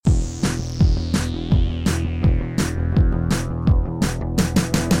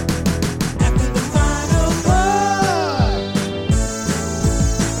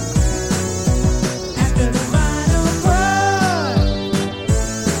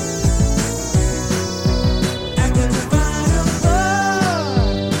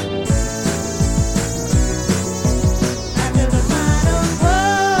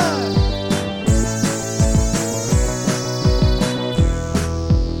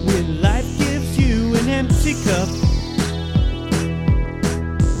empty cup.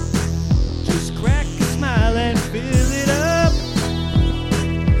 Just crack a smile and fill it up.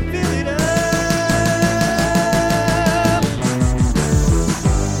 Fill it up.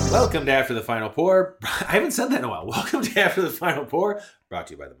 Welcome to After the Final Pour. I haven't said that in a while. Welcome to After the Final Pour, brought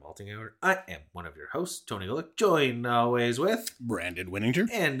to you by the Malting Hour. I am one of your hosts, Tony Golick, joined always with Brandon Winninger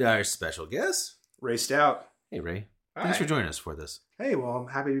and our special guest, Ray Stout. Hey Ray. Hi. Thanks for joining us for this. Hey, well, I'm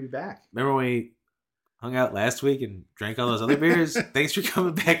happy to be back. Remember when we hung out last week and drank all those other beers? Thanks for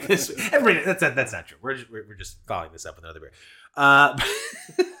coming back this week. That's not true. We're just following this up with another beer. I've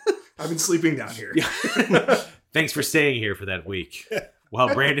been sleeping down here. Thanks for staying here for that week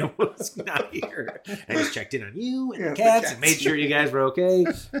while Brandon was not here. I just checked in on you and the cats and made sure you guys were okay.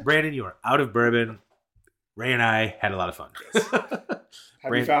 Brandon, you are out of bourbon. Ray and I had a lot of fun.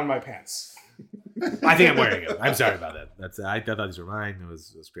 Have you found my pants? I think I'm wearing them. I'm sorry about that. I thought these were mine. It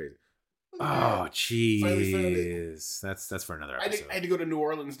was crazy. Oh, jeez. That's for another episode. I had to go to New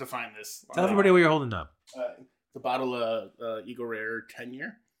Orleans to find this. Tell everybody what you're holding up. The bottle of Eagle Rare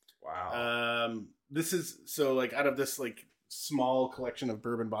 10-year. Wow. This is, so like out of this like small collection of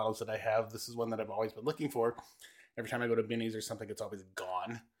bourbon bottles that I have, this is one that I've always been looking for. Every time I go to Binny's or something, it's always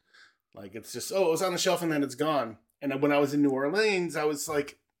gone. Like it's just, it was on the shelf and then it's gone. And when I was in New Orleans, I was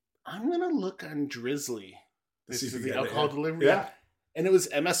like, I'm going to look on Drizzly. This is the alcohol delivery. Yeah. And it was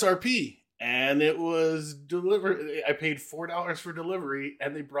MSRP. And it was delivered. I paid $4 for delivery,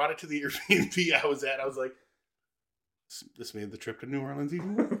 and they brought it to the Airbnb I was at. I was like, this made the trip to New Orleans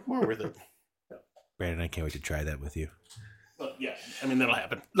even more worth it. Brandon, I can't wait to try that with you. But yeah, I mean, that'll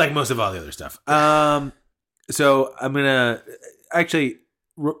happen. Like most of all the other stuff. So I'm going to... Actually,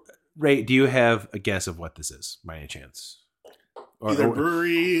 Ray, do you have a guess of what this is, by any chance? Either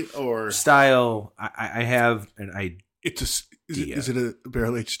brewery or... Style. I have an idea. Is it a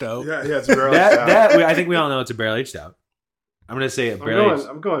barrel-aged stout? Yeah, it's a barrel stout. I think we all know it's a barrel-aged stout. I'm going to say a barrel-aged...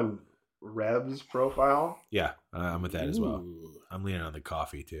 I'm going Reb's profile. Yeah, I'm with that as well. Ooh. I'm leaning on the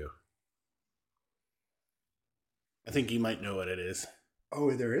coffee, too. I think you might know what it is.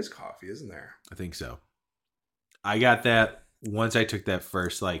 Oh, there is coffee, isn't there? I think so. I got that once I took that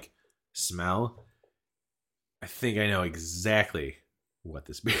first, smell. I think I know exactly what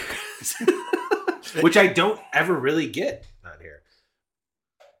this beer is. Which I don't ever really get on here.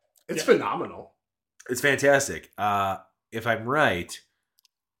 It's phenomenal. It's fantastic. If I'm right,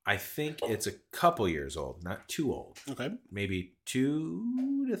 I think it's a couple years old, not too old. Okay. Maybe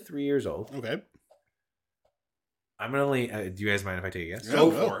 2 to 3 years old. Okay. I'm going to do you guys mind if I take a guess?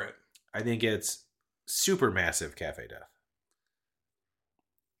 Go for it. I think it's Supermassive Cafe Deth.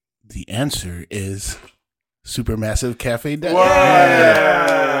 The answer is Supermassive Cafe Deth.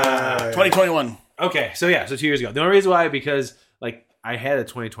 Yeah. 2021. Okay, so 2 years ago. The only reason why, because I had a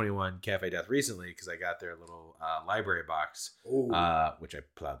 2021 Cafe Deth recently because I got their little library box, which I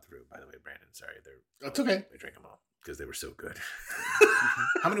plowed through. By the way, Brandon, sorry, That's okay. I drank them all because they were so good.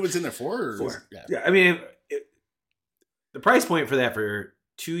 How many was in there? 4? Or 4. Yeah. Yeah, I mean, the price point for that for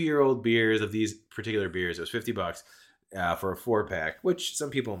 2-year-old beers of these particular beers, it was $50 for a 4-pack. Which some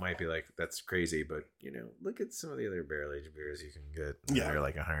people might be like, "That's crazy," but look at some of the other barrel-aged beers you can get. Yeah, they're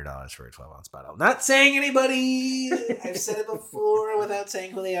like $100 for a 12-ounce bottle. Not saying anybody. I've said it before without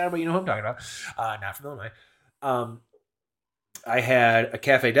saying who they are, but you know who I'm talking about. Not from Illinois. I had a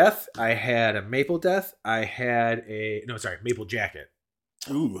Cafe Deth. I had a Maple Deth. I had Maple Jacket.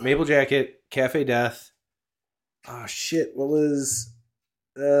 Ooh. Maple Jacket, Cafe Deth. Oh shit! What was?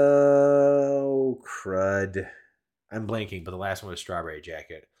 Oh crud! I'm blanking, but the last one was Strawberry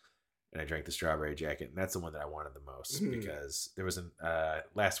Jacket, and I drank the Strawberry Jacket, and that's the one that I wanted the most because there was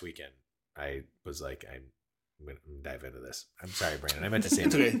last weekend. I was like, I'm going to dive into this. I'm sorry, Brandon. I meant to say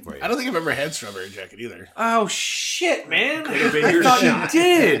it okay. for you. I don't think I've ever had Strawberry Jacket either. Oh shit, man! Could've been I your thought shot. you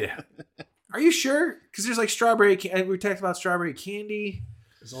did. Are you sure? Because there's strawberry. We talked about strawberry candy.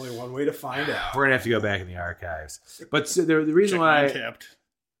 There's only one way to find out. We're gonna have to go back in the archives. But so the reason why Tapped.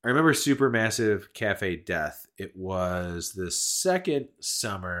 I remember Supermassive Cafe Deth, it was the second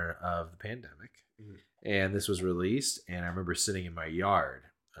summer of the pandemic, and this was released. And I remember sitting in my yard.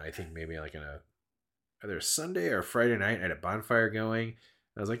 I think maybe on either a Sunday or a Friday night. I had a bonfire going.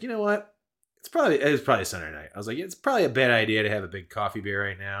 I was like, you know what? It was probably Sunday night. I was like, it's probably a bad idea to have a big coffee beer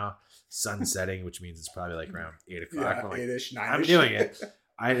right now. Sun setting, which means it's probably around 8 o'clock. Yeah, I'm like, 8-ish, 9-ish. I'm doing it.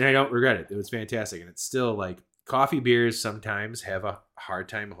 And I don't regret it. It was fantastic. And it's still coffee beers sometimes have a hard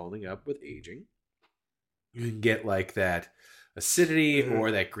time holding up with aging. You can get that acidity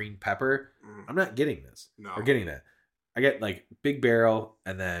or that green pepper. I'm not getting this. No. Or getting that. I get big barrel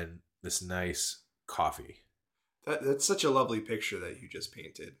and then this nice coffee. That's such a lovely picture that you just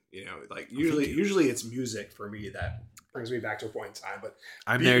painted. You know, like usually it's music for me that brings me back to a point in time, but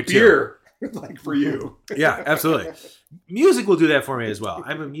I'm there too. Beer, like for you. Yeah, absolutely. Music will do that for me as well.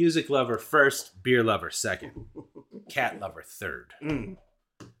 I'm a music lover first, beer lover second, cat lover third. I'm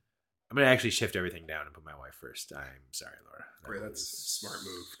going to actually shift everything down and put my wife first. I'm sorry, Laura. Great, that's a smart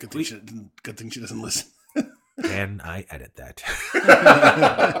move. Good thing she doesn't listen. Can I edit that?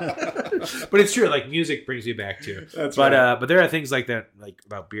 But it's true. Like music brings me back to. That's but right. but there are things like that, like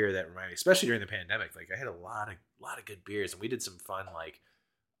about beer, that remind me, especially during the pandemic. Like I had a lot of good beers, and we did some fun like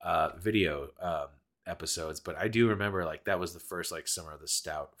video episodes. But I do remember like that was the first like summer of the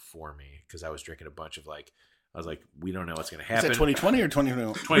stout for me because I was drinking a bunch of like. I was like, we don't know what's going to happen. Is that 2020 or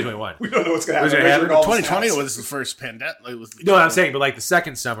 2021? 2021. We don't know what's going to What's happen. gonna happen? 2020 was the first pandemic. No, I'm saying, but like the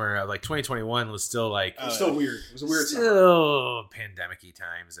second summer of like 2021 was still like It was still weird. It was a weird summer. still pandemic-y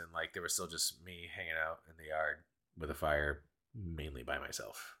times, and like there was still just me hanging out in the yard with a fire, mainly by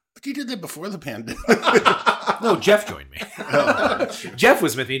myself. But you did that before the pandemic. No, Jeff joined me. Jeff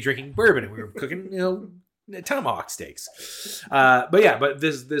was with me drinking bourbon, and we were cooking, tomahawk steaks. But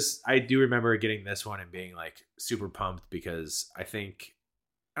this I do remember getting this one and being like super pumped because I don't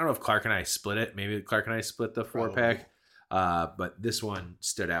know if Clark and I split it. Maybe Clark and I split the 4-pack. But this one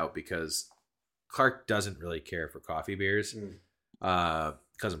stood out because Clark doesn't really care for coffee beers.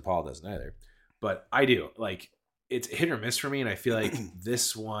 Cousin Paul doesn't either. But I do. Like it's hit or miss for me, and I feel like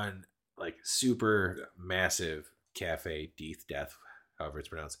this one, like super massive cafe Deth, however it's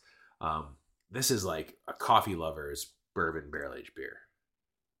pronounced. This is like a coffee lover's bourbon barrel aged beer.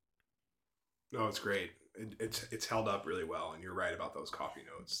 No, it's great. It's held up really well, and you're right about those coffee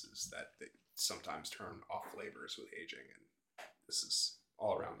notes. Is that they sometimes turn off flavors with aging, and this is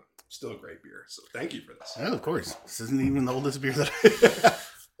all around still a great beer. So thank you for this. Oh, of course, this isn't even the oldest beer that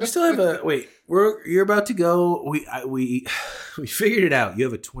We still have a wait. You're about to go. We figured it out. You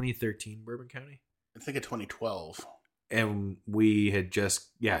have a 2013 Bourbon County. I think of 2012. And we had just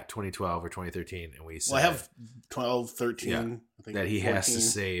 2012 or 2013, and we said, Well, I have 12, 13. Yeah, I think that he 14. has to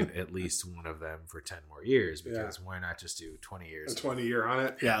save at least one of them for 10 more years because why not just do 20 years? A 20-year on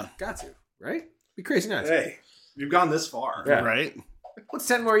it. Yeah, Got to, right? Be crazy nuts. Hey, you've gone this far. Yeah. right. What's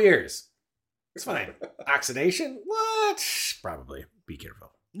 10 more years? It's fine. Oxidation? What? Probably. Be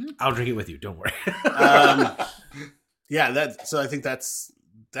careful. I'll drink it with you. Don't worry. So I think that's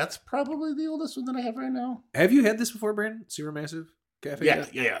probably the oldest one that I have right now. Have you had this before, Brandon? Supermassive Cafe?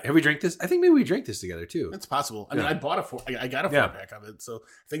 Yeah. Have we drank this? I think maybe we drank this together too. It's possible. I mean, I got a 4-pack of it, so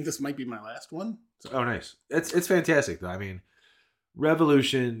I think this might be my last one. So. Oh, nice. It's fantastic though. I mean,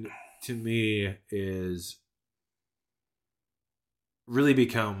 Revolution to me is really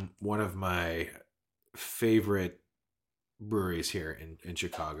become one of my favorite breweries here in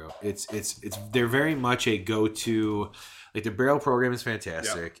Chicago. It's they're very much a go-to. Like the barrel program is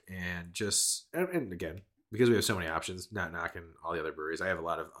fantastic, and again, because we have so many options, not knocking all the other breweries. I have a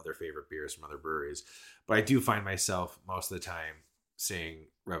lot of other favorite beers from other breweries, but I do find myself most of the time seeing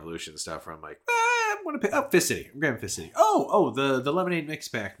Revolution stuff where I'm like, I want to pick Fist City. I'm grabbing Fist City. The lemonade mix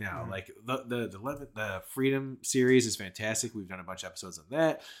pack now. Like the Freedom series is fantastic. We've done a bunch of episodes on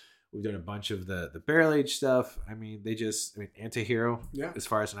that. We've done a bunch of the barrel age stuff. I mean, Antihero, as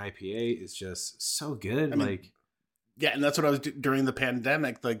far as an IPA, is just so good. And that's what I was doing during the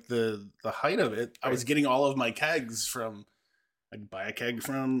pandemic, like the height of it. I was getting all of my kegs from, I'd buy a keg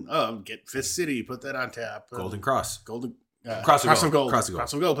from, get Fist City, put that on tap. Golden Cross. Cross of Gold,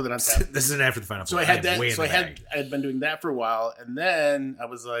 put it on tap. This isn't after the final. So I had that. So I had been doing that for a while, and then I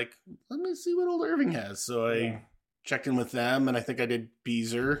was like, let me see what Old Irving has. So I checked in with them, and I think I did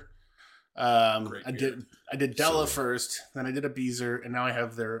Beezer. I did Della first, then I did a Beezer, and now I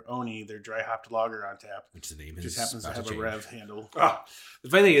have their Oni, their dry hopped lager on tap. Which the name just happens to have a Rev handle. The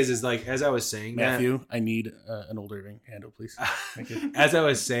funny thing is like as I was saying, Matthew, I need an Old Irving handle, please. Thank you. As I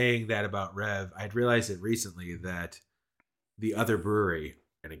was saying that about Rev, I'd realized it recently that the other brewery,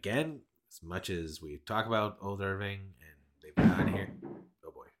 and again, as much as we talk about Old Irving and they've been on here,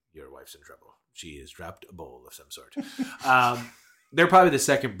 oh boy, your wife's in trouble. She has dropped a bowl of some sort. They're probably the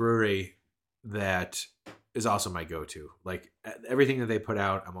second brewery that is also my go-to. Like everything that they put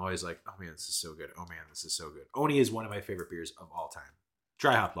out, I'm always like, oh man, this is so good. Oh man, this is so good. Oni is one of my favorite beers of all time.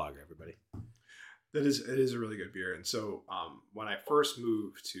 Dry hop lager, everybody. It is a really good beer. And so when I first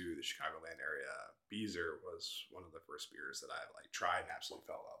moved to the Chicagoland area, Beezer was one of the first beers that I tried and absolutely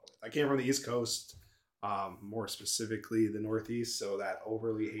fell in love with. I came from the East Coast, more specifically the Northeast, so that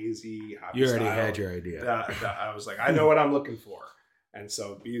overly hazy hoppy You already style, had your idea. I was like, I know what I'm looking for. And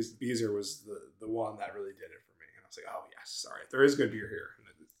so Beezer was the one that really did it for me. And I was like, oh yes, all right, there is good beer here.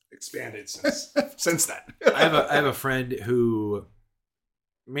 expanded since then. I have a friend who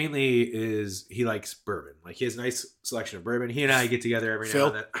mainly he likes bourbon. Like he has a nice selection of bourbon. He and I get together every now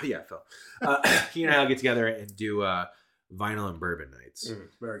and then. Yeah, Phil. He and I will get together and do vinyl and bourbon nights.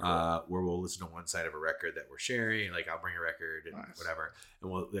 Very cool. Where we'll listen to one side of a record that we're sharing. Like I'll bring a record and whatever,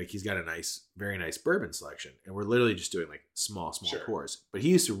 and he's got a very nice bourbon selection, and we're literally just doing like small pours. But he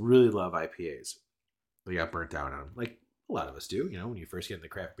used to really love IPAs. We got burnt out on them, like a lot of us do. When you first get in the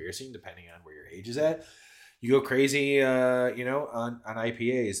craft beer scene, depending on where your age is at, you go crazy, on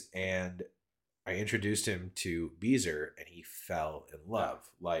IPAs. And I introduced him to Beezer, and he fell in love,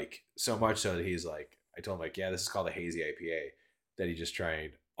 like so much so that he's like, I told him like, yeah, this is called a hazy IPA. That he just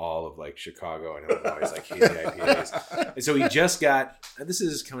tried all of like Chicago and Illinois like hazy IPAs. And so he just got. This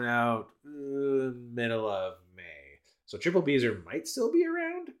is coming out middle of May. So Triple Beezer might still be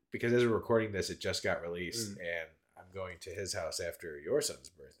around because as we're recording this, it just got released, and I'm going to his house after your son's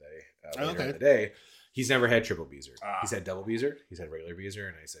birthday later in the day. He's never had Triple Beezer. He's had Double Beezer. He's had regular Beezer,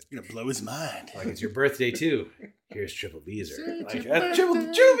 and I said, "You're gonna blow his mind." Like it's your birthday too. Here's Triple Beezer. Like Triple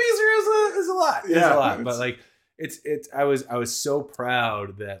Beezer is a lot. It's a lot, but like it's. I was so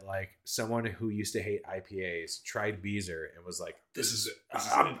proud that like someone who used to hate IPAs tried Beezer and was like, "This is it.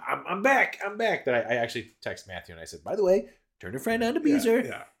 I'm back. I'm back." That I actually text Matthew and I said, "By the way, turn a friend on to Beezer.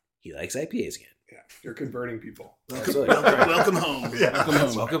 Yeah. He likes IPAs again." Yeah, you're converting people. Welcome home. Yeah.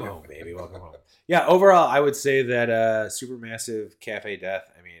 Welcome home, baby. Welcome home. Yeah, overall, I would say that Supermassive Cafe Deth,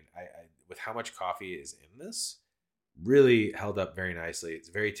 I mean, I with how much coffee is in this, really held up very nicely. It's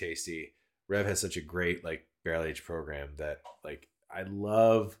very tasty. Rev has such a great like barrel age program that like I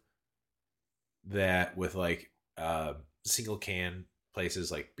love that with like single can places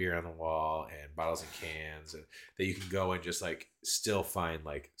like Beer on the Wall and Bottles and Cans, and that you can go and just like still find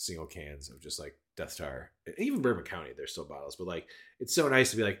like single cans of just like Death Star. Even Bourbon County, there's still bottles, but like it's so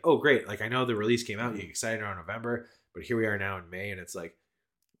nice to be like, oh great, like I know the release came out, you get excited around November, but here we are now in May, and it's like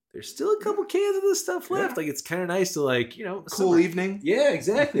there's still a couple cans of this stuff left. Like it's kind of nice to like, cool evening. Yeah,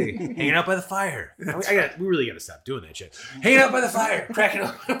 exactly. Hanging out by the fire. We really got to stop doing that shit. Hanging out by the fire, cracking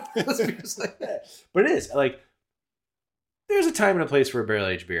up beers like that. But it is like there's a time and a place for a barrel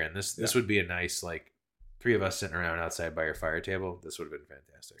aged beer, and this would be a nice like three of us sitting around outside by your fire table. This would have been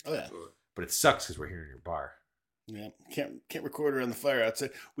fantastic. Oh yeah. But it sucks because we're here in your bar. Yeah, can't record around the fire outside.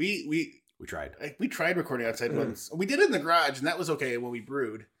 We tried. We tried recording outside once. We did it in the garage, and that was okay when we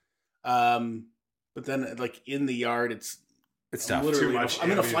brewed. But then like in the yard, it's tough. Literally, Too much.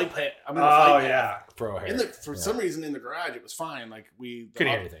 I'm in a flight path. For some reason in the garage, it was fine. Like couldn't hear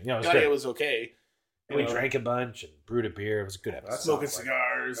anything. No, it was okay. And we drank a bunch and brewed a beer. It was a good episode. Smoking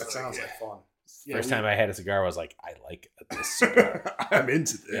cigars. That sounds like fun. Yeah, First time I had a cigar, I was like, I like this cigar. I'm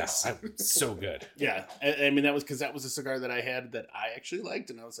into this. Yeah, so good. Yeah, I mean that was because that was a cigar that I had that I actually liked,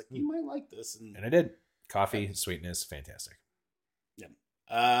 and I was like, you might like this, and I did. Coffee, sweetness, fantastic. Yeah.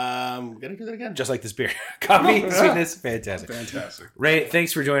 Gonna do that again. Just like this beer. Coffee, sweetness, fantastic. Fantastic. Ray,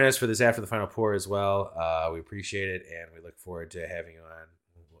 thanks for joining us for this After the Final Pour as well. We appreciate it, and we look forward to having you on.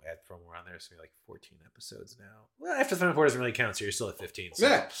 From around there, it's gonna be like 14 episodes now. Well, After the Final Pour doesn't really count, so you're still at 15. So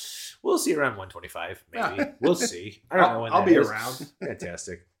yeah, we'll see around 125, maybe. We'll see. I don't know when I'll be around.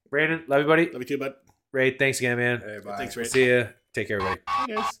 Fantastic. Brandon, love you, buddy. Love you too, bud. Ray, thanks again, man. Hey, bye. Thanks, Ray. See ya. Take care, everybody.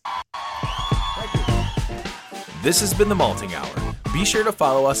 Hey, guys. This has been The Malting Hour. Be sure to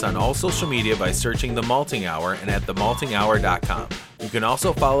follow us on all social media by searching The Malting Hour and at themaltinghour.com. You can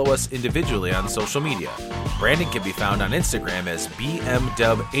also follow us individually on social media. Brandon can be found on Instagram as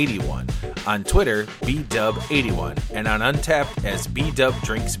BMDub81, on Twitter, BDub81, and on Untapped as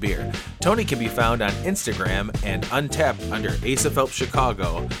BDubDrinksBeer. Tony can be found on Instagram and Untapped under Ace of Help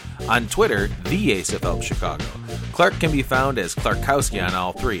Chicago, on Twitter, The Ace of Help Chicago. Clark can be found as Clarkowski on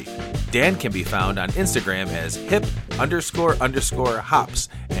all three. Dan can be found on Instagram as hip__hops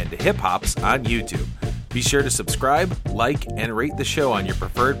and hip hops on YouTube. Be sure to subscribe, like, and rate the show on your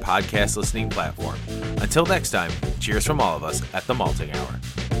preferred podcast listening platform. Until next time, cheers from all of us at The Malting Hour.